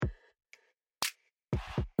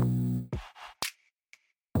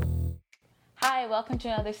Hi, welcome to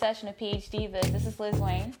another session of PhD Viz. This is Liz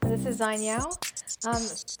Wayne. And this is Zine Yao.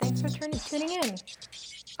 Thanks for tuning in.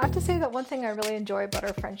 I have to say that one thing I really enjoy about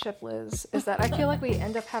our friendship, Liz, is that I feel like we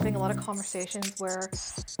end up having a lot of conversations where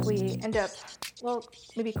we end up,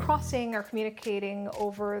 maybe crossing or communicating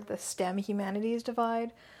over the STEM humanities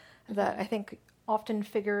divide that I think often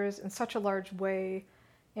figures in such a large way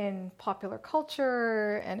in popular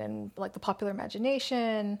culture and in like the popular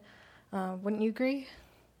imagination. Wouldn't you agree?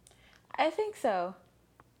 I think so.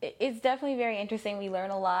 It's definitely very interesting. We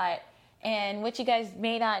learn a lot. And what you guys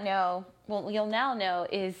may not know, well, you'll now know,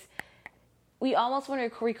 is we almost want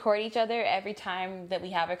to record each other every time that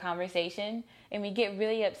we have a conversation. And we get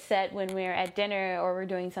really upset when we're at dinner or we're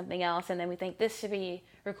doing something else. And then we think, this should be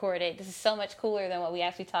recorded. This is so much cooler than what we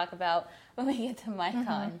actually talk about when we get to MicCon.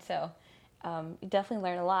 Mm-hmm. So you definitely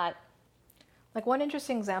learn a lot. Like one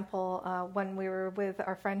interesting example, when we were with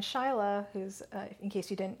our friend Shyla, who's, in case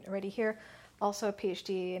you didn't already hear, also a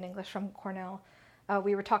PhD in English from Cornell,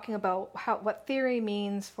 we were talking about what theory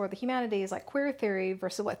means for the humanities, like queer theory,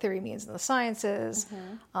 versus what theory means in the sciences,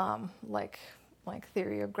 like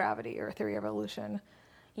theory of gravity or theory of evolution.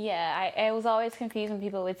 Yeah, I was always confused when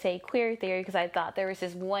people would say queer theory because I thought there was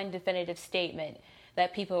this one definitive statement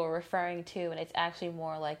that people were referring to, and it's actually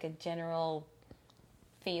more like a general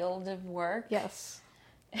field of work. Yes.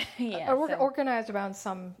 Yeah. Organized around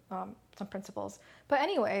some principles. But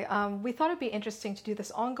anyway, we thought it'd be interesting to do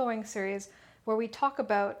this ongoing series where we talk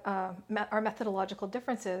about our methodological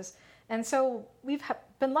differences. And so we've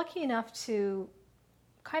been lucky enough to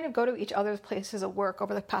kind of go to each other's places of work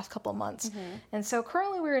over the past couple of months. Mm-hmm. And so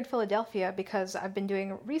currently we're in Philadelphia because I've been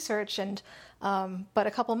doing research, and but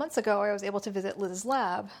a couple of months ago I was able to visit Liz's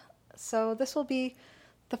lab. So this will be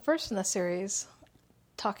the first in the series,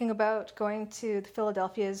 talking about going to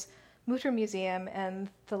Philadelphia's Mutter Museum and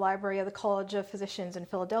the Library of the College of Physicians in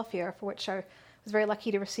Philadelphia, for which I was very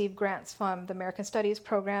lucky to receive grants from the American Studies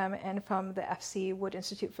program and from the F.C. Wood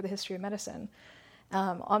Institute for the History of Medicine.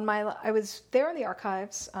 I was there in the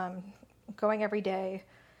archives, going every day,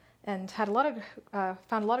 and had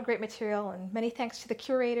found a lot of great material. And many thanks to the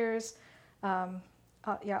curators,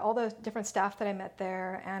 all the different staff that I met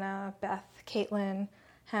there: Anna, Beth, Caitlin,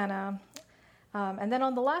 Hannah. And then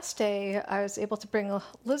on the last day, I was able to bring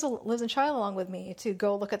Liz and Shyla along with me to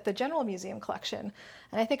go look at the General Museum collection.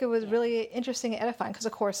 And I think it was really interesting and edifying because,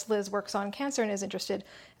 of course, Liz works on cancer and is interested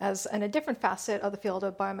in a different facet of the field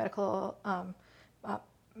of biomedical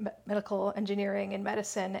medical engineering and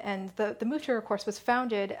medicine. And the Mutter, of course, was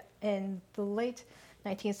founded in the late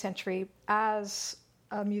 19th century as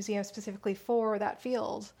a museum specifically for that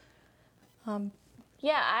field.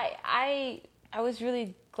 I was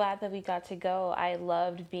really glad that we got to go. I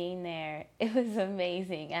loved being there. It was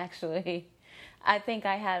amazing, actually. I think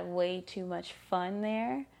I had way too much fun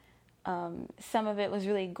there. Some of it was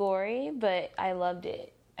really gory, but I loved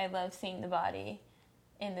it. I loved seeing the body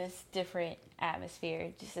in this different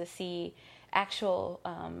atmosphere, just to see actual,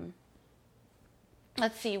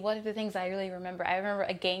 let's see, what are the things I really remember? I remember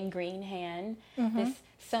a gangrene hand.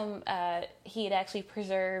 Mm-hmm. He had actually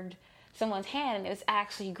preserved someone's hand, and it was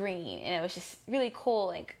actually green, and it was just really cool,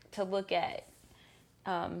 like, to look at.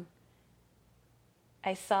 I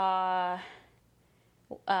saw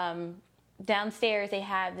downstairs they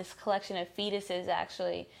had this collection of fetuses,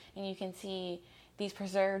 actually, and you can see these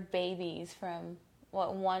preserved babies from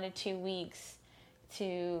 1 to 2 weeks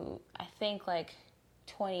to, I think, like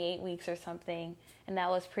 28 weeks or something. And that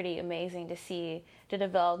was pretty amazing to see the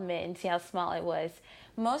development and see how small it was.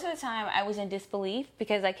 Most of the time I was in disbelief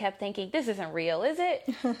because I kept thinking, this isn't real, is it?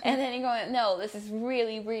 And then you're going, no, this is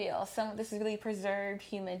really real. This is really preserved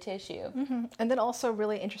human tissue. Mm-hmm. And then also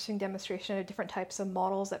really interesting demonstration of different types of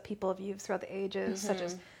models that people have used throughout the ages, mm-hmm. such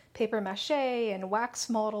as paper mache and wax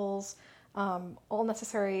models, all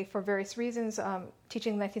necessary for various reasons.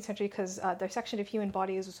 Teaching in the 19th century because dissection of human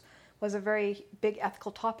bodies was a very big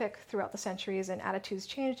ethical topic throughout the centuries, and attitudes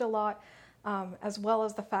changed a lot, as well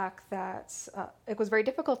as the fact that it was very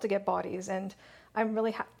difficult to get bodies. And I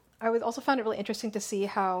also found it really interesting to see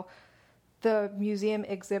how the museum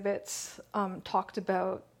exhibits talked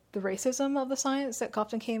about the racism of the science that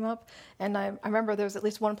often came up. And I remember there was at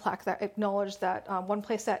least one plaque that acknowledged that one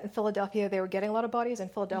place that in Philadelphia they were getting a lot of bodies,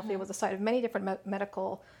 and Philadelphia mm-hmm. was the site of many different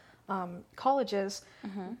medical colleges,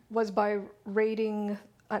 mm-hmm. was by raiding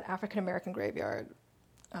an African-American graveyard.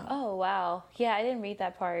 Oh, wow. Yeah, I didn't read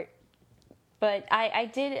that part. But I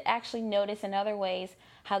did actually notice in other ways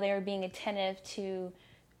how they were being attentive to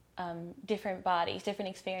different bodies, different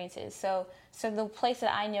experiences. So the place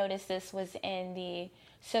that I noticed this was in the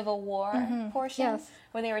Civil War mm-hmm. portion, yes.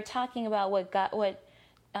 where they were talking about what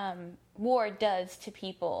war does to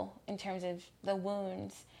people in terms of the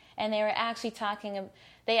wounds. And they were actually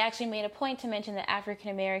they actually made a point to mention that African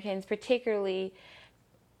Americans particularly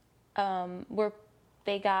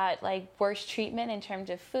they got like worse treatment in terms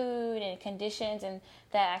of food and conditions, and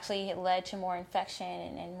that actually led to more infection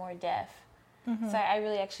and more death. So I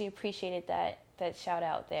really actually appreciated that shout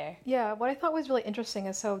out there. Yeah, what I thought was really interesting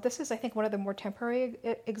is, so this is, I think, one of the more temporary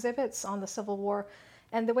exhibits on the Civil War.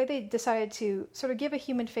 And the way they decided to sort of give a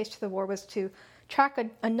human face to the war was to track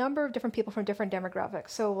a number of different people from different demographics.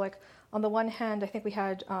 So, like, on the one hand, I think we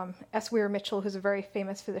had S. Weir Mitchell, who's a very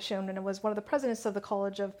famous physician, and was one of the presidents of the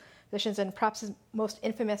College of Physicians, and perhaps is most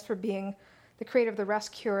infamous for being the creator of the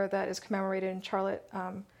rest cure that is commemorated in Charlotte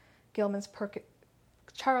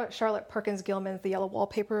Perkins Gilman's The Yellow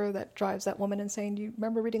Wallpaper that drives that woman insane. Do you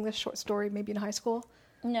remember reading this short story maybe in high school?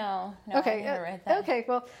 No, okay, I never read that. Okay,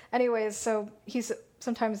 well, anyways, so he's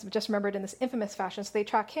sometimes just remembered in this infamous fashion. So they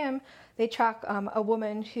track him. They track a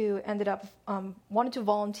woman who ended up wanted to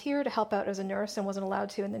volunteer to help out as a nurse and wasn't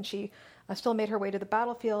allowed to, and then she still made her way to the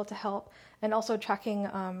battlefield to help. And also tracking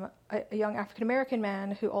a young African American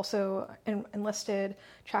man who also enlisted,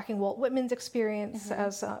 tracking Walt Whitman's experience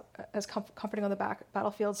as comforting on the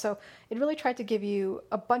battlefield. So it really tried to give you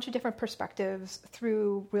a bunch of different perspectives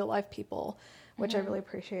through real life people, which I really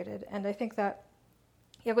appreciated. And I think that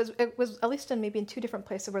it was at least in two different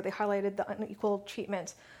places where they highlighted the unequal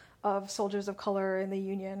treatment of soldiers of color in the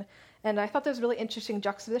Union. And I thought that was a really interesting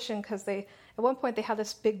juxtaposition because at one point they had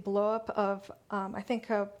this big blow up of, I think,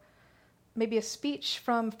 maybe a speech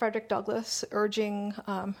from Frederick Douglass urging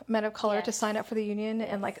men of color to sign up for the Union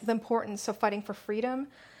and like the importance of fighting for freedom.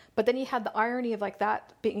 But then you had the irony of like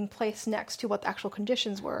that being placed next to what the actual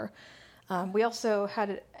conditions were. We also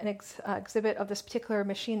had an exhibit of this particular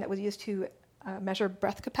machine that was used to measure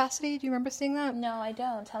breath capacity. Do you remember seeing that? No, I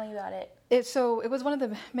don't. Tell me about it. It was one of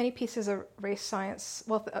the many pieces of race science,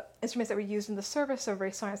 instruments that were used in the service of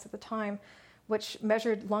race science at the time, which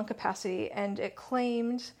measured lung capacity, and it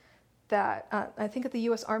claimed that, I think that the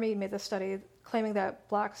U.S. Army made this study, claiming that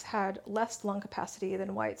blacks had less lung capacity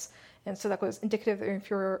than whites, and so that was indicative of their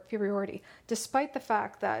inferiority, despite the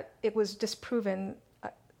fact that it was disproven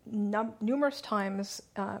numerous times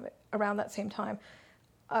around that same time.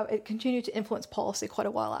 It continued to influence policy quite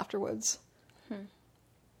a while afterwards.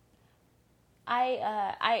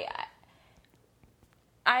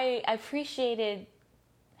 I appreciated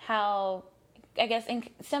how, I guess,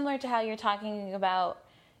 similar to how you're talking about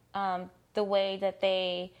the way that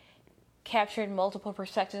they captured multiple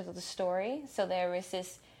perspectives of the story. So there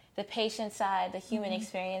was the patient side, the human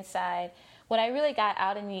experience side. What I really got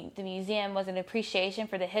out in the museum was an appreciation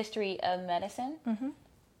for the history of medicine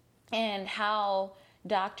and how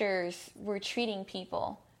doctors were treating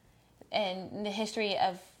people and the history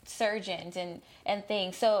of surgeons and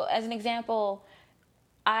things. So as an example,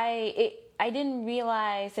 I didn't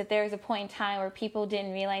realize that there was a point in time where people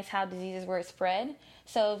didn't realize how diseases were spread.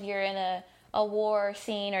 So if you're in a war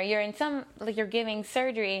scene or you're in you're giving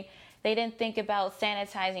surgery, they didn't think about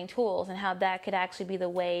sanitizing tools and how that could actually be the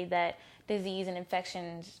way that disease and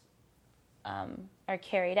infections are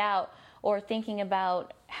carried out, or thinking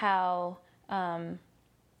about how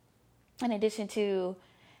in addition to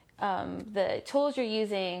the tools you're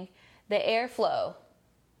using, the airflow.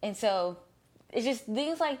 And so it's just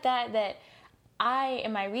things like that I,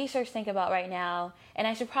 in my research, think about right now. And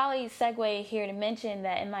I should probably segue here to mention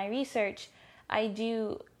that in my research, I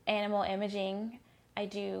do animal imaging. I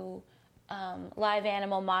do live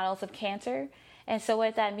animal models of cancer. And so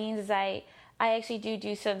what that means is I actually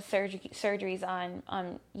do some surgeries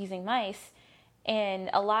on using mice. And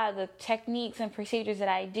a lot of the techniques and procedures that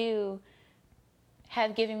I do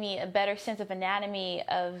have given me a better sense of anatomy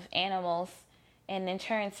of animals, and in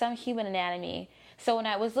turn some human anatomy. So when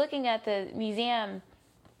I was looking at the museum,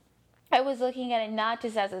 I was looking at it not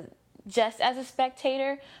just as a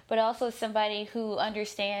spectator, but also somebody who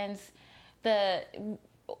understands the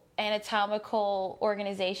anatomical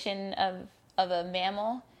organization of a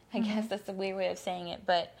mammal. I guess that's a weird way of saying it,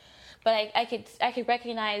 but I could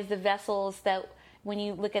recognize the vessels that when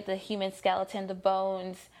you look at the human skeleton, the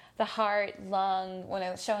bones, the heart, lung, when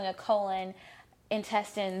I was showing a colon,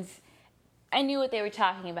 intestines, I knew what they were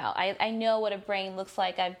talking about. I know what a brain looks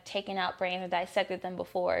like. I've taken out brains and dissected them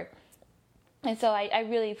before. And so I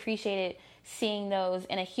really appreciated seeing those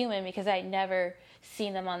in a human because I'd never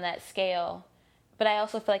seen them on that scale. But I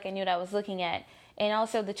also feel like I knew what I was looking at. And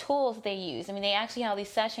also the tools they use. I mean, they actually have these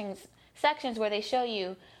sections where they show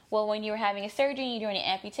you, well, when you were having a surgery, you're doing an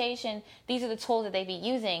amputation, these are the tools that they'd be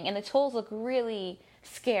using. And the tools look really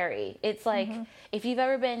scary. It's like if you've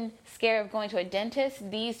ever been scared of going to a dentist,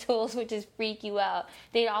 these tools would just freak you out.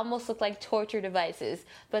 They almost look like torture devices,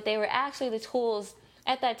 but they were actually the tools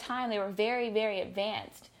at that time. They were very, very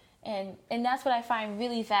advanced. And that's what I find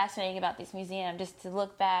really fascinating about this museum, just to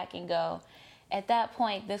look back and go, at that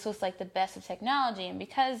point, this was like the best of technology. And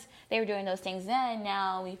because they were doing those things then,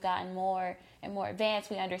 now we've gotten more and more advanced.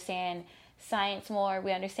 We understand science more,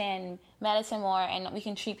 we understand medicine more, and we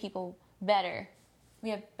can treat people better.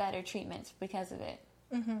 We have better treatments because of it.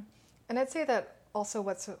 Mm-hmm. And I'd say that also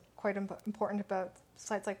what's quite important about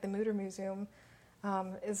sites like the Mütter Museum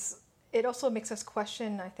is it also makes us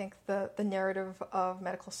question, I think, the narrative of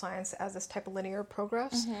medical science as this type of linear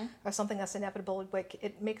progress, or something that's inevitable. Like,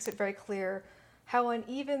 it makes it very clear how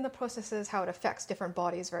uneven the process is, how it affects different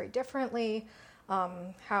bodies very differently,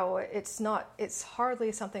 how it's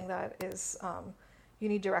hardly something that is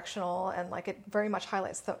unidirectional, and like it very much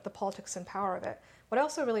highlights the politics and power of it. What I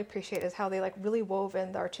also really appreciate is how they like really wove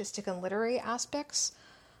in the artistic and literary aspects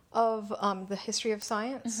of the history of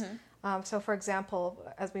science. So, for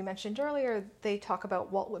example, as we mentioned earlier, they talk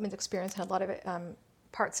about Walt Whitman's experience, and a lot of it,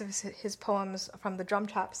 parts of his poems from the drum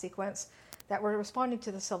tap sequence that were responding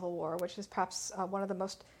to the Civil War, which is perhaps one of the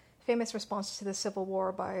most famous responses to the Civil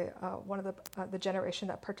War by one of the generation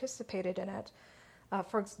that participated in it.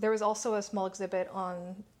 There was also a small exhibit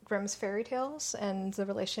on Grimm's fairy tales and the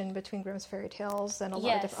relation between Grimm's fairy tales and a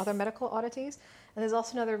lot of other medical oddities. And there's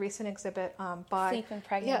also another recent exhibit by Sleep and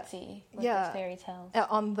Pregnancy with the fairy tales.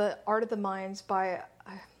 On the Art of the Mind by,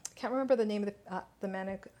 I can't remember the name of the man,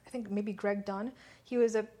 I think maybe Greg Dunn. He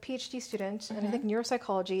was a PhD student, and I think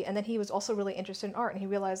neuropsychology, and then he was also really interested in art, and he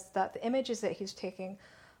realized that the images that he was taking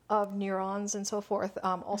of neurons and so forth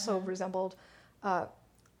also resembled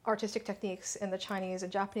artistic techniques in the Chinese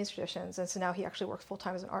and Japanese traditions, and so now he actually works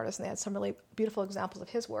full-time as an artist, and they had some really beautiful examples of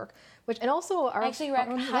his work, I actually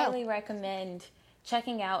highly recommend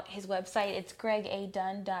checking out his website. It's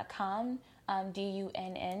gregadunn.com,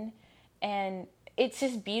 DUNN, and it's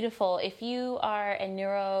just beautiful. If you are a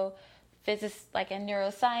neurophysicist, like a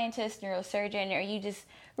neuroscientist, neurosurgeon, or you just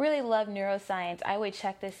really love neuroscience, I would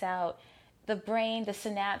check this out. The brain, the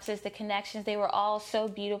synapses, the connections, they were all so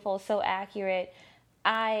beautiful, so accurate.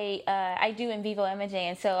 I do in vivo imaging,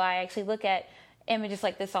 and so I actually look at images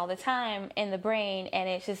like this all the time in the brain, and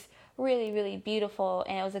it's just really, really beautiful.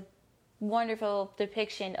 And it was a wonderful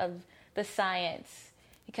depiction of the science,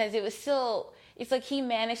 because it's like he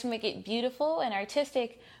managed to make it beautiful and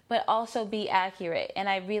artistic, but also be accurate. And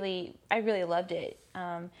I really loved it.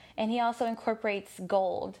 And he also incorporates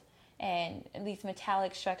gold and these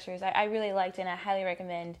metallic structures. I really liked it, and I highly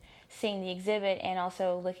recommend seeing the exhibit and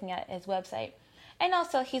also looking at his website. And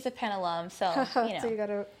also, he's a Penn alum, so, you know. So you got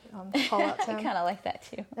to call out to him. I kind of like that,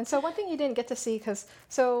 too. And so one thing you didn't get to see,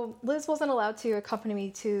 so Liz wasn't allowed to accompany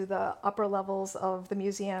me to the upper levels of the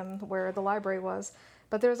museum where the library was,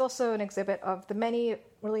 but there's also an exhibit of the many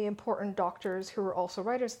really important doctors who were also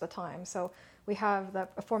writers at the time. So we have the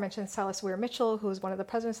aforementioned Silas Weir Mitchell, who was one of the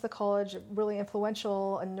presidents of the college, really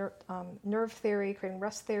influential in nerve theory, creating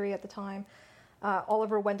rest theory at the time.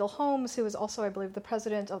 Oliver Wendell Holmes, who was also, I believe, the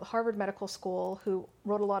president of the Harvard Medical School, who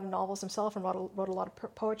wrote a lot of novels himself and wrote a lot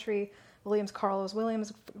of poetry. Carlos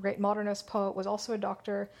Williams, great modernist poet, was also a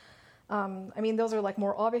doctor. Those are like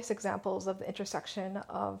more obvious examples of the intersection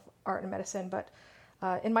of art and medicine. But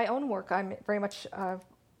in my own work, I'm very much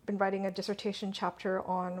been writing a dissertation chapter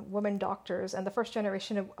on women doctors and the first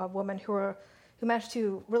generation of women who managed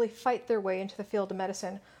to really fight their way into the field of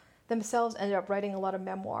medicine. Themselves ended up writing a lot of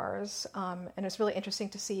memoirs, and it's really interesting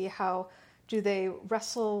to see how do they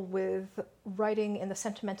wrestle with writing in the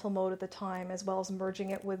sentimental mode of the time, as well as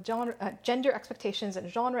merging it with gender expectations and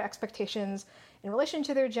genre expectations in relation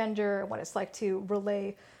to their gender, and what it's like to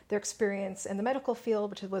relay their experience in the medical field,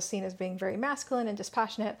 which was seen as being very masculine and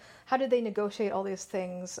dispassionate. How did they negotiate all these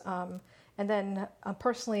things, and then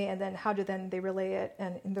personally, and then how do they relay it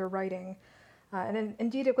in their writing? And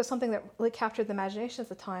indeed, it was something that really captured the imagination at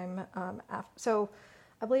the time. So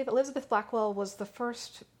I believe Elizabeth Blackwell was the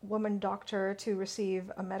first woman doctor to receive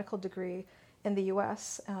a medical degree in the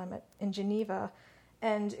U.S. In Geneva.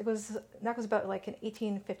 And that was about like in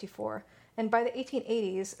 1854. And by the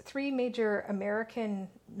 1880s, 3 major American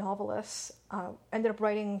novelists ended up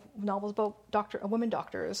writing novels about women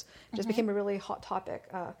doctors. It just became a really hot topic.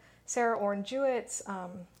 Sarah Orne Jewett,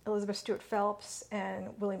 Elizabeth Stuart Phelps, and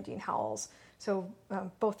William Dean Howells. So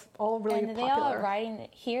all really popular. And are they all writing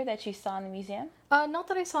here that you saw in the museum? Not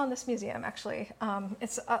that I saw in this museum, actually.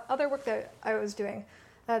 It's other work that I was doing.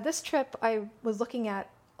 This trip, I was looking at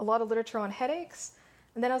a lot of literature on headaches,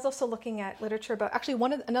 And then I was also looking at literature about actually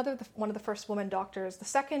one of the first woman doctors. The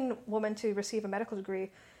second woman to receive a medical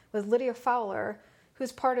degree was Lydia Fowler,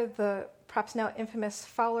 who's part of the perhaps now infamous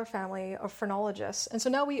Fowler family of phrenologists. And so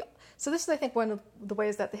this is, I think, one of the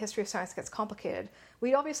ways that the history of science gets complicated.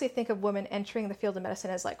 We obviously think of women entering the field of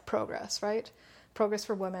medicine as like progress, right? Progress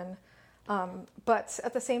for women. But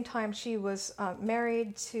at the same time, she was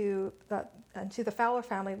married to the Fowler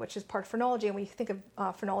family, which is part of phrenology, and we think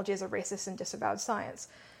of phrenology as a racist and disavowed science.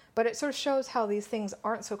 But it sort of shows how these things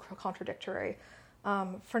aren't so contradictory.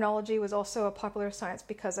 Phrenology was also a popular science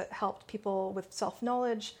because it helped people with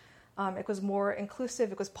self-knowledge. It was more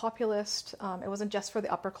inclusive, it was populist, it wasn't just for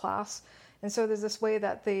the upper class. And so there's this way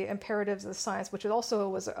that the imperatives of the science, which also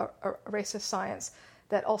was a racist science,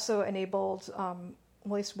 that also enabled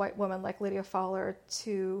at least white women like Lydia Fowler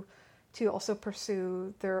to also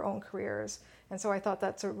pursue their own careers. And so I thought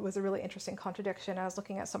that was a really interesting contradiction. I was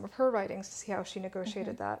looking at some of her writings to see how she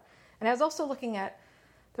negotiated that. And I was also looking at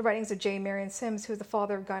the writings of J. Marion Sims, who is the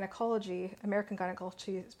father of gynecology, American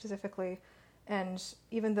gynecology specifically. And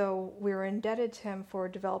even though we were indebted to him for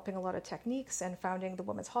developing a lot of techniques and founding the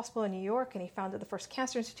Women's Hospital in New York, and he founded the first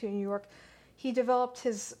Cancer Institute in New York, he developed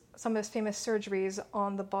some of his famous surgeries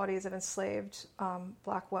on the bodies of enslaved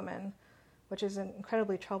black women, which is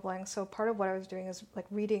incredibly troubling. So part of what I was doing is like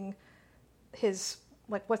reading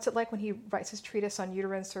what's it like when he writes his treatise on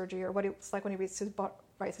uterine surgery, or what it's like when he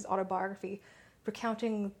writes his autobiography,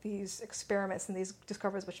 recounting these experiments and these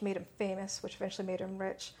discoveries which made him famous, which eventually made him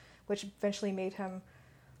rich, which eventually made him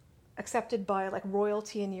accepted by like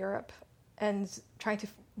royalty in Europe, and trying to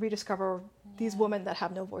rediscover these women that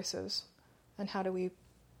have no voices. And how do we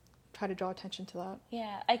try to draw attention to that?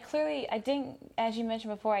 Yeah, I didn't, as you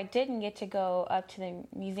mentioned before, I didn't get to go up to the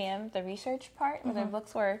museum, the research part where the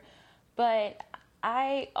books were, but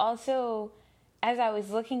I also, as I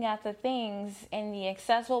was looking at the things in the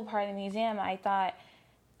accessible part of the museum, I thought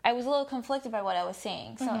I was a little conflicted by what I was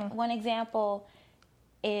seeing. So one example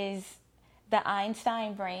is the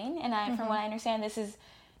Einstein brain, and from what I understand, this is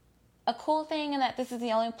a cool thing in that this is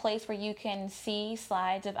the only place where you can see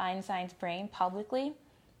slides of Einstein's brain publicly.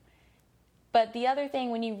 But the other thing,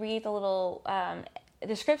 when you read the little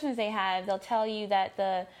descriptions they have, they'll tell you that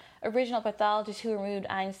the original pathologist who removed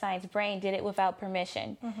Einstein's brain did it without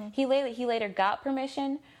permission. He later got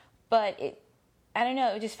permission, but I don't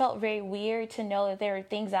know, it just felt very weird to know that there are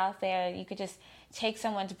things out there you could just take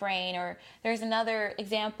someone's brain. Or there's another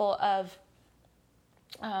example of,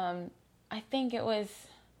 I think it was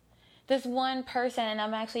this one person, and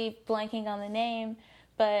I'm actually blanking on the name,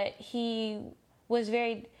 but he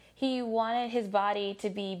wanted his body to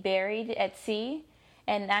be buried at sea,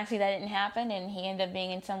 and actually that didn't happen, and he ended up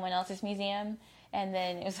being in someone else's museum. And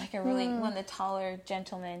then it was like one of the taller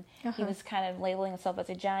gentlemen. He was kind of labeling himself as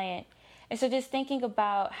a giant. And so just thinking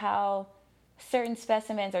about how certain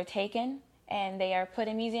specimens are taken and they are put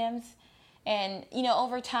in museums, and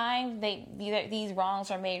over time these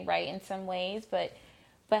wrongs are made right in some ways, but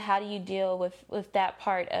how do you deal with that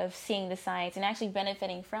part of seeing the science and actually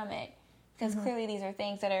benefiting from it? Because clearly these are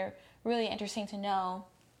things that are really interesting to know.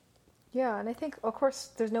 Yeah, and I think, of course,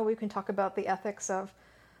 there's no way we can talk about the ethics of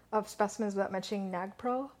specimens without mentioning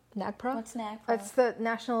NAGPRO. NAGPRO? What's NAGPRO? It's the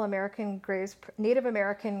Native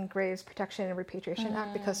American Graves Protection and Repatriation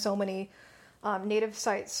Act, because so many Native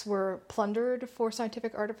sites were plundered for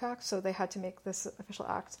scientific artifacts, so they had to make this official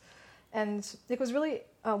act. And it was really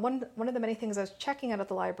one of the many things I was checking out at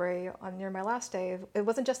the library near my last day. It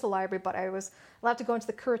wasn't just the library, but I was allowed to go into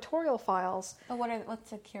the curatorial files. Oh,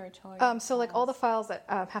 what's a curatorial? So like all the files that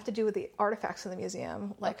have to do with the artifacts in the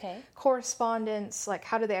museum, like correspondence, like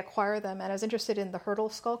how do they acquire them. And I was interested in the Hurdle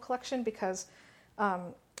skull collection because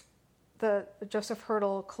the Joseph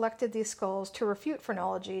Hurdle collected these skulls to refute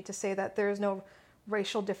phrenology, to say that there is no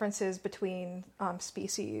racial differences between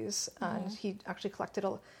species, and he actually collected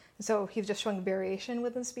so he was just showing variation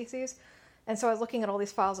within species. And so I was looking at all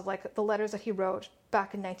these files of like the letters that he wrote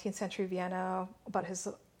back in 19th century Vienna about his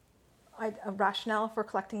rationale for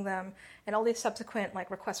collecting them, and all these subsequent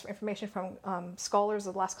like requests for information from scholars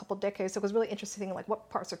of the last couple of decades. So it was really interesting, like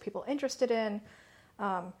what parts are people interested in.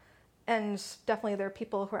 And definitely there are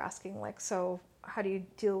people who are asking like, so how do you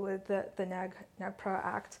deal with the NAGPRA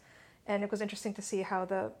Act? And it was interesting to see how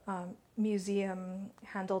the museum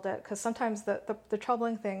handled it, because sometimes the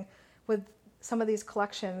troubling thing with some of these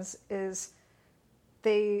collections is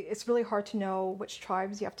it's really hard to know which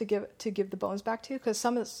tribes you have to give the bones back to, because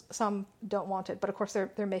some don't want it, but of course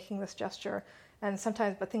they're making this gesture, and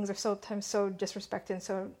sometimes things are sometimes so disrespected and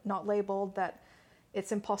so not labeled that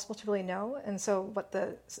it's impossible to really know. And so what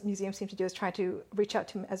the museum seems to do is try to reach out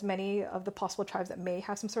to as many of the possible tribes that may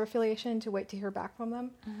have some sort of affiliation to wait to hear back from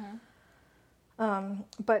them.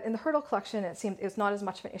 But in the Hurdle collection, it seems it's not as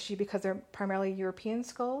much of an issue because they're primarily European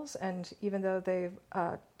skulls. And even though they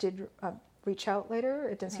did reach out later,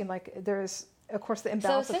 it didn't seem like there's, of course, the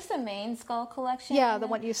imbalance. So is this the main skull collection? Yeah, the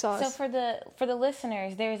one you saw. So for the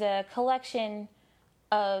listeners, there's a collection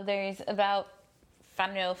of, there's about, I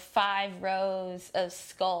don't know, 5 rows of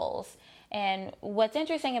skulls. And what's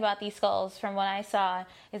interesting about these skulls, from what I saw,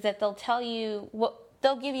 is that they'll tell you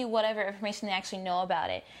they'll give you whatever information they actually know about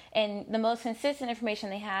it. And the most consistent information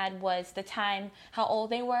they had was the time, how old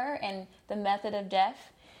they were, and the method of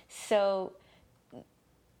death. So,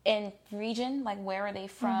 and region, like where were they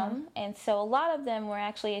from? And so a lot of them were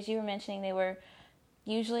actually, as you were mentioning, they were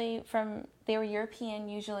European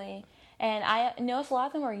usually. And I noticed a lot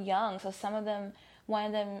of them were young. So some of them,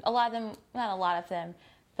 not a lot of them,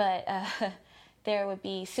 but there would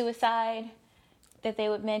be suicide that they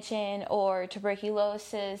would mention, or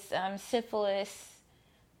tuberculosis, syphilis,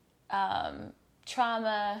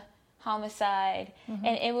 trauma, homicide.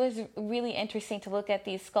 And it was really interesting to look at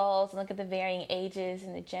these skulls and look at the varying ages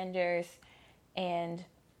and the genders. And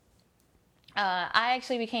I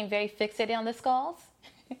actually became very fixated on the skulls.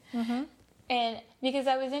 And because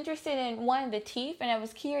I was interested in, one, the teeth, and I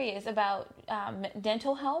was curious about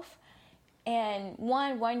dental health, and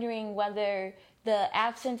wondering whether the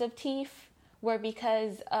absence of teeth were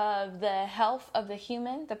because of the health of the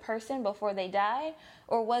human, the person, before they died,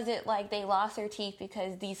 or was it like they lost their teeth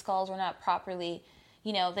because these skulls were not properly,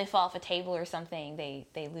 if they fall off a table or something,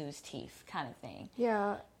 they lose teeth, kind of thing.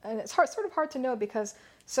 Yeah, and it's sort of hard to know because,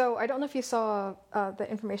 so I don't know if you saw the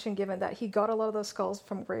information given that he got a lot of those skulls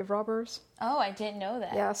from grave robbers. Oh, I didn't know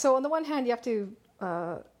that. Yeah, so on the one hand, you have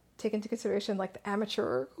to take into consideration like the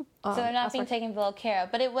amateur. So they're not being taken well care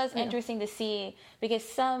of, but it was interesting to see because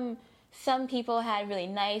some people had really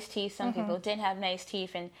nice teeth, some people didn't have nice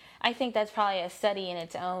teeth, and I think that's probably a study in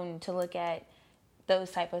its own to look at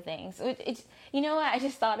those type of things. It's, you know what, I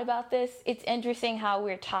just thought about this. It's interesting how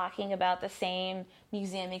we're talking about the same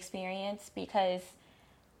museum experience because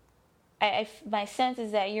my sense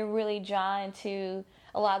is that you're really drawn to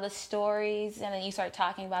a lot of the stories, and then you start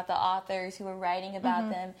talking about the authors who were writing about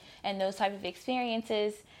them and those type of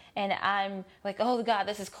experiences. And I'm like, oh God,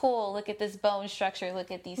 this is cool. Look at this bone structure.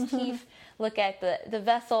 Look at these teeth. Look at the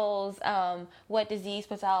vessels. What disease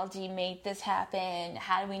pathology made this happen?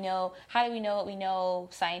 How do we know what we know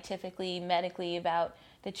scientifically, medically about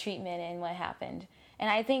the treatment and what happened? And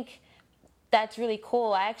I think that's really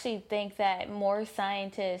cool. I actually think that more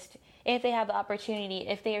scientists, if they have the opportunity,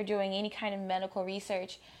 if they are doing any kind of medical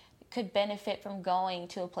research, could benefit from going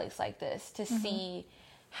to a place like this to see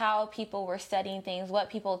how people were studying things, what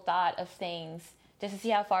people thought of things, just to see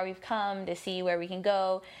how far we've come, to see where we can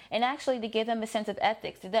go, and actually to give them a sense of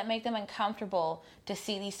ethics. Did that make them uncomfortable to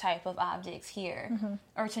see these type of objects here,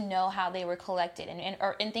 or to know how they were collected,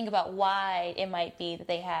 and think about why it might be that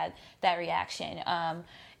they had that reaction?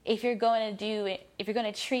 If you're going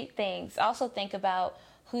to treat things, also think about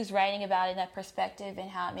who's writing about it in that perspective and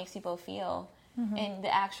how it makes people feel, and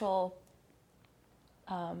the actual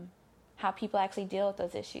how people actually deal with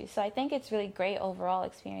those issues. So I think it's really great overall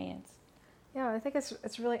experience. Yeah, I think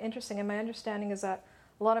it's really interesting. And my understanding is that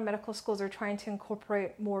a lot of medical schools are trying to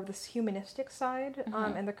incorporate more of this humanistic side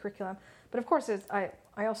in the curriculum. But of course, I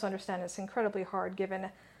also understand it's incredibly hard given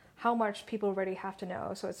how much people already have to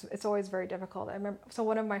know. So it's always very difficult. I remember, so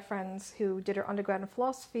one of my friends who did her undergrad in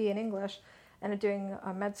philosophy and English ended up doing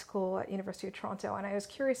med school at University of Toronto. And I was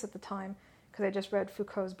curious at the time, because I just read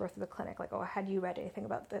Foucault's Birth of the Clinic, like, oh, had you read anything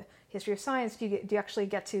about the history of science? Do you actually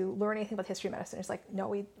get to learn anything about the history of medicine? It's like,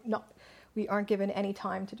 no, we aren't given any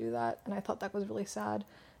time to do that. And I thought that was really sad.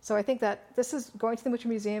 So I think that going to the Mutter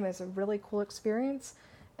Museum is a really cool experience,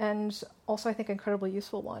 and also I think an incredibly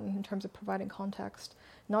useful one in terms of providing context,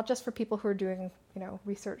 not just for people who are doing,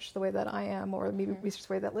 research the way that I am, or maybe research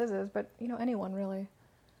the way that Liz is, but, anyone really.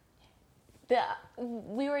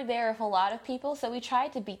 We were there with a lot of people, so we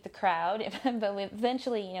tried to beat the crowd, but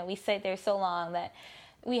eventually, we stayed there so long that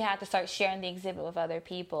we had to start sharing the exhibit with other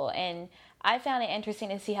people. And I found it interesting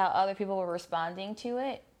to see how other people were responding to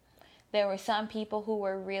it. There were some people who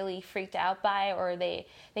were really freaked out by it, or they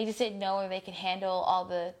just didn't know whether they could handle all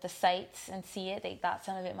the sights and see it. They thought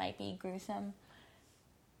some of it might be gruesome.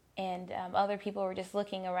 And other people were just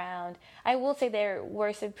looking around. I will say there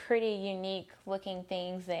were some pretty unique looking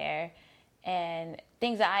things there, and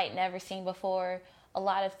things that I had never seen before. A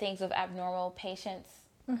lot of things with abnormal patients,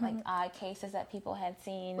 like odd cases that people had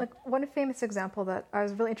seen. Like one famous example that I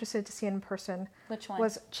was really interested to see in person. Which one?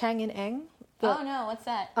 Was Chang and Eng. Oh no, what's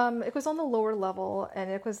that? It was on the lower level, and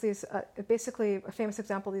it was these basically a famous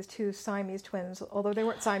example. These two Siamese twins, although they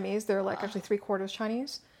weren't Siamese, they're like actually 3/4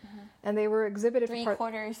 Chinese, and they were exhibited for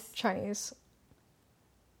 3/4 Chinese.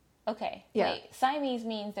 Okay. Yeah. Wait, Siamese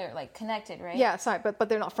means they're like connected, right? Yeah, but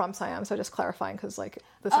they're not from Siam, so just clarifying because like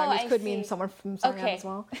the Siamese I could mean see. someone from Siam Okay. as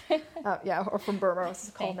well. Yeah, or from Burma, as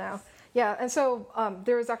it's called Thanks. now. Yeah, and so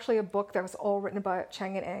there was actually a book that was all written by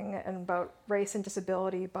Cheng and Eng and about race and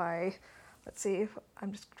disability by, let's see,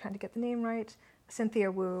 I'm just trying to get the name right,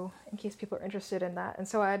 Cynthia Wu, in case people are interested in that. And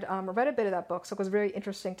so I'd read a bit of that book, so it was very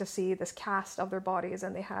interesting to see this cast of their bodies,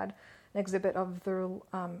 and they had an exhibit of their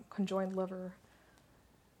conjoined liver.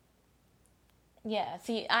 Yeah.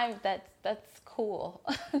 See, that's cool.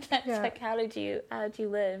 That's Yeah. like how did you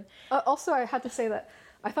live? Also, I had to say that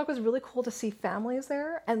I thought it was really cool to see families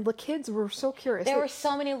there, and the kids were so curious. There were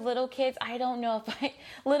so many little kids. I don't know if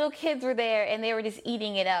little kids were there and they were just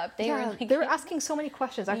eating it up. They were asking so many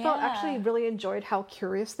questions. I felt actually really enjoyed how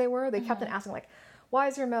curious they were. They kept on asking like, "Why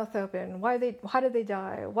is your mouth open? How did they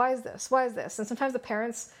die? Why is this? Why is this?" And sometimes the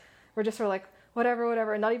parents were just sort of like,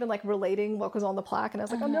 whatever, and not even like relating what was on the plaque. And I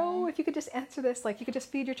was like, oh no, if you could just answer this, like you could just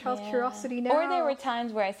feed your child's curiosity now. Or there were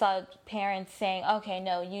times where I saw parents saying, okay,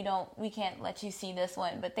 no, we can't let you see this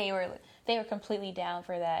one. But they were completely down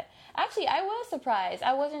for that. Actually, I was surprised.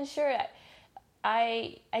 I wasn't sure.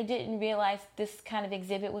 I didn't realize this kind of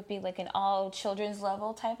exhibit would be like an all children's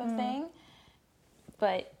level type of thing.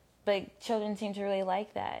 But children seem to really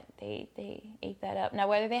like that. They ate that up. Now,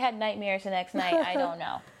 whether they had nightmares the next night, I don't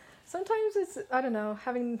know. Sometimes it's, I don't know,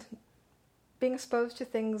 being exposed to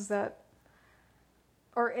things that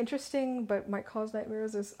are interesting but might cause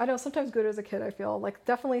nightmares is, I know, sometimes good as a kid. I feel like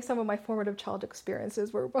definitely some of my formative child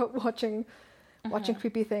experiences were about watching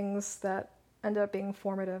creepy things that end up being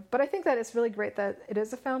formative. But I think that it's really great that it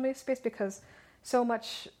is a family space, because so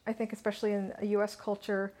much, I think, especially in a U.S.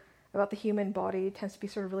 culture, about the human body tends to be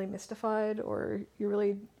sort of really mystified, or you're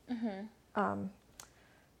really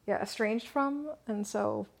estranged from. And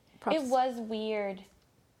so it was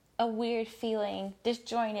a weird feeling,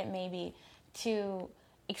 disjointed maybe, to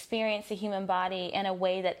experience the human body in a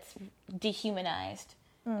way that's dehumanized,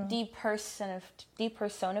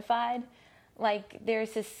 depersonified. Like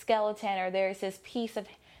there's this skeleton, or there's this piece of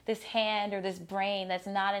this hand or this brain that's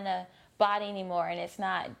not in a body anymore, and it's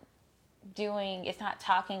not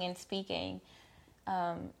talking and speaking.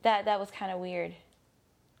 That was kind of weird.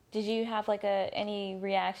 Did you have like any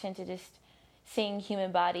reaction to just seeing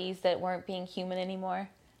human bodies that weren't being human anymore?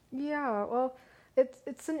 Yeah, well,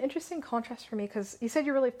 it's an interesting contrast for me, because you said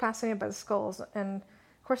you're really fascinated by the skulls, and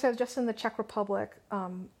of course I was just in the Czech Republic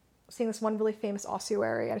seeing this one really famous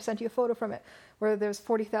ossuary. I sent you a photo from it where there's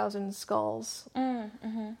 40,000 skulls.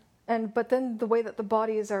 But then the way that the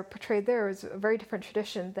bodies are portrayed there is a very different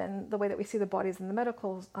tradition than the way that we see the bodies in the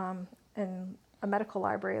medical in a medical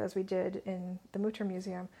library, as we did in the Mutter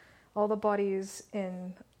Museum. All the bodies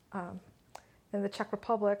in the Czech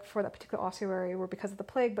Republic for that particular ossuary were because of the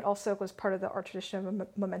plague, but also was part of the art tradition of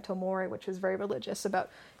Memento Mori, which is very religious.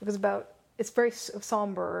 It's very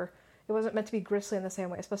somber. It wasn't meant to be grisly in the same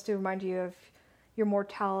way. It's supposed to remind you of your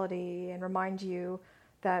mortality and remind you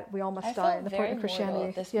that we all must die. And the point of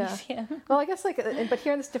Christianity. Museum. Well, I guess but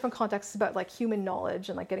here in this different context, it's about like human knowledge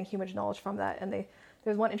and like getting human knowledge from that. And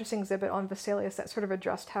there's one interesting exhibit on Vesalius that sort of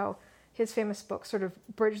addressed how his famous book sort of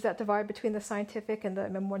bridged that divide between the scientific and the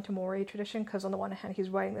Memento Mori tradition. Because on the one hand, he's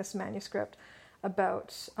writing this manuscript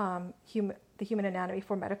about the human anatomy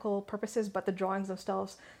for medical purposes, but the drawings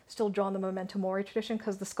themselves still draw on the Memento Mori tradition,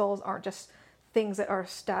 because the skulls aren't just things that are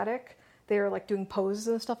static. They are like doing poses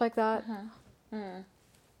and stuff like that.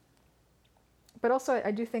 But also,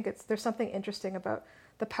 I do think there's something interesting about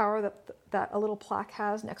the power that a little plaque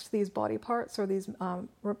has next to these body parts, or these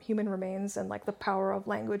human remains, and like the power of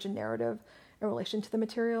language and narrative in relation to the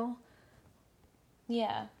material.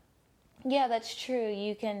 Yeah, that's true.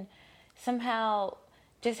 You can somehow,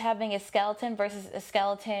 just having a skeleton versus a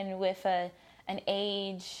skeleton with an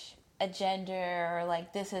age, a gender, or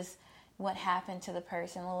like this is what happened to the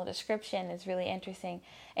person, a little description is really interesting.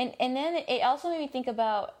 And then it also made me think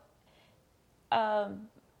about,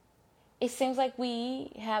 it seems like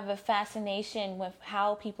we have a fascination with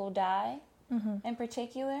how people die in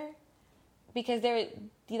particular, because there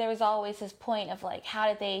was always this point of like, how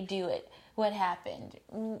did they do it? What happened?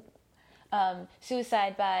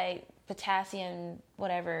 Suicide by potassium,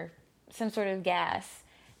 whatever, some sort of gas.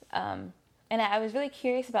 And I was really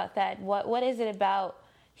curious about that. What is it about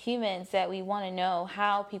humans that we want to know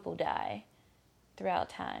how people die throughout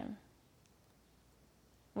time?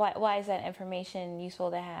 Why is that information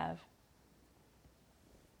useful to have?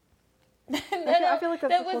 I feel like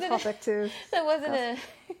that's a cool topic too. That wasn't a...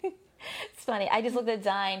 It's funny. I just looked at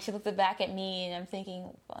Di and she looked back at me and I'm thinking,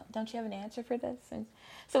 well, don't you have an answer for this? And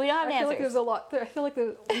so we don't have an answer. I feel like there's a lot. I feel like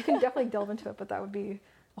you can definitely delve into it, but that would be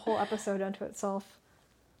a whole episode unto itself.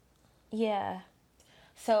 Yeah.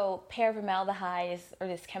 So paraformaldehyde or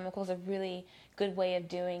this chemical is a really good way of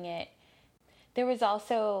doing it. There was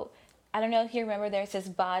also, I don't know if you remember, there's this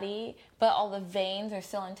body, but all the veins are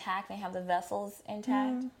still intact. They have the vessels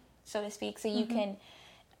intact, so to speak. So you can...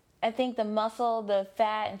 I think the muscle, the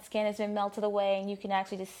fat, and skin has been melted away, and you can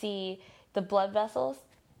actually just see the blood vessels.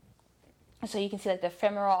 So you can see like the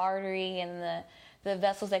femoral artery and the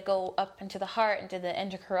vessels that go up into the heart, into the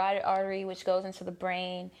endocarotid artery, which goes into the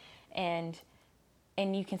brain, and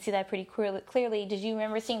you can see that pretty clearly. Did you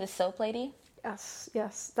remember seeing the soap lady?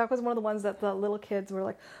 Yes. That was one of the ones that the little kids were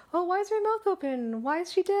like, "Oh, why is her mouth open? Why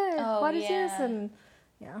is she dead? Oh, what is this?" And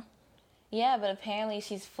yeah, but apparently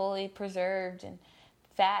she's fully preserved and.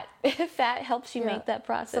 Fat helps you make that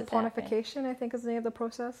process saponification, happen. I think is the name of the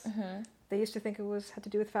process. Mm-hmm. They used to think it had to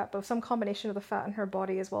do with fat, but some combination of the fat in her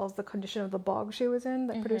body as well as the condition of the bog she was in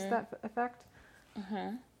that produced that effect.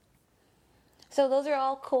 Mm-hmm. So those are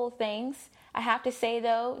all cool things. I have to say,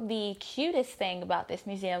 though, the cutest thing about this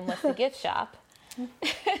museum was the gift shop.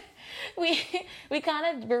 We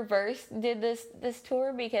kind of did this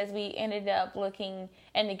tour because we ended up looking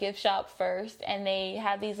in the gift shop first, and they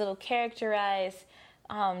have these little characterized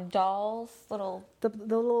dolls, the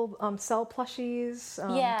little cell plushies,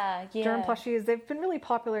 germ plushies. They've been really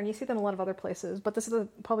popular, and you see them in a lot of other places. But this is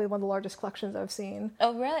probably one of the largest collections I've seen.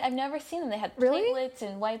 Oh, really? I've never seen them. They had platelets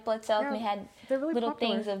and white blood cells, and they had really little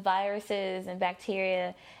popular. things of viruses and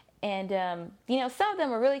bacteria. And some of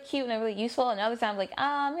them are really cute and they're really useful, and other times like,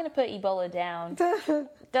 I'm gonna put Ebola down.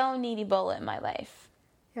 Don't need Ebola in my life.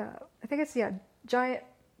 Yeah, I think it's giant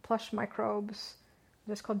plush microbes.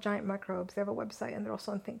 They're just called Giant Microbes. They have a website, and they're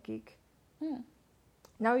also on ThinkGeek.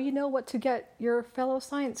 Now you know what to get your fellow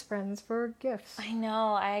science friends for gifts. I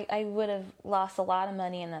know. I would have lost a lot of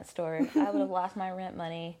money in that store. I would have lost my rent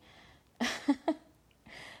money.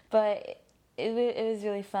 But it was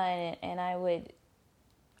really fun, and I would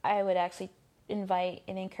actually invite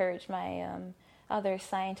and encourage my other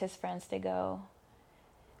scientist friends to go.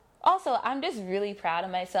 Also, I'm just really proud of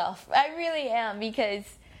myself. I really am, because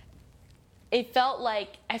I felt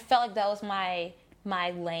like that was my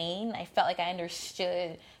lane. I felt like I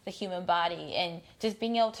understood the human body, and just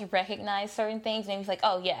being able to recognize certain things made me like,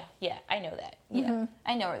 oh yeah, I know that. Yeah,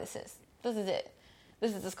 I know where this is. This is it.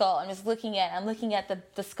 This is the skull. I'm looking at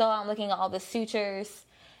the skull. I'm looking at all the sutures,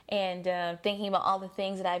 and thinking about all the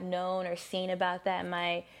things that I've known or seen about that in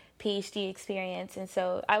my PhD experience. And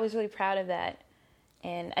so I was really proud of that.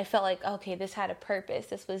 And I felt like, okay, this had a purpose.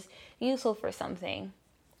 This was useful for something.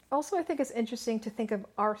 Also, I think it's interesting to think of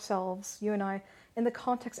ourselves, you and I, in the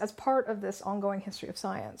context as part of this ongoing history of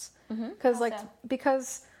science. Because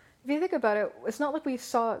if you think about it, it's not like we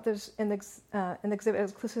saw there's in the exhibit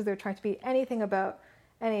as close as they're trying to be anything about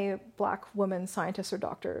any black women scientists or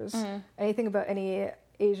doctors, anything about any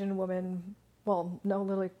Asian woman. Well, no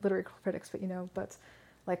literary critics, but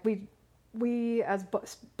like we as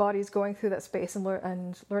bodies going through that space and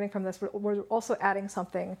learning from this, we're also adding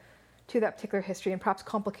something to that particular history and perhaps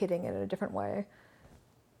complicating it in a different way.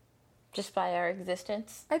 Just by our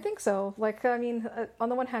existence? I think so. On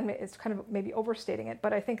the one hand, it's kind of maybe overstating it,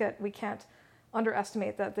 but I think that we can't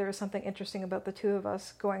underestimate that there is something interesting about the two of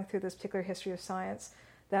us going through this particular history of science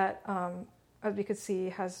that, as we could see,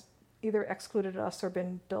 has either excluded us or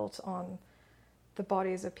been built on the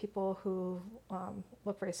bodies of people who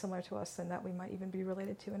look very similar to us and that we might even be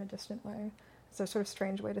related to in a distant way. It's a sort of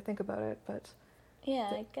strange way to think about it, but... Yeah,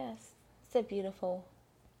 I guess. It's a beautiful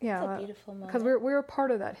moment. Because we're a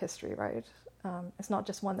part of that history, right? It's not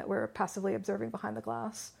just one that we're passively observing behind the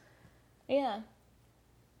glass. Yeah.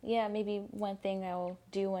 Yeah, maybe one thing I will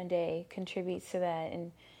do one day contributes to that,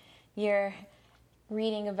 and you're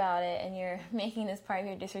reading about it and you're making this part of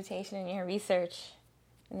your dissertation and your research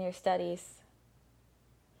and your studies.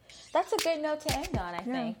 That's a good note to end on, I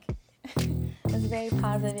think. It was a very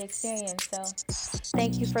positive experience. So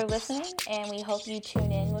thank you for listening, and we hope you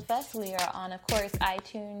tune in with us. We are on, of course,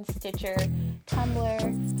 iTunes, Stitcher,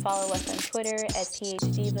 Tumblr. Follow us on Twitter at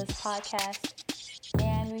PhDivas Podcast.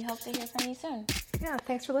 And we hope to hear from you soon. Yeah,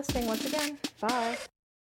 thanks for listening once again. Bye.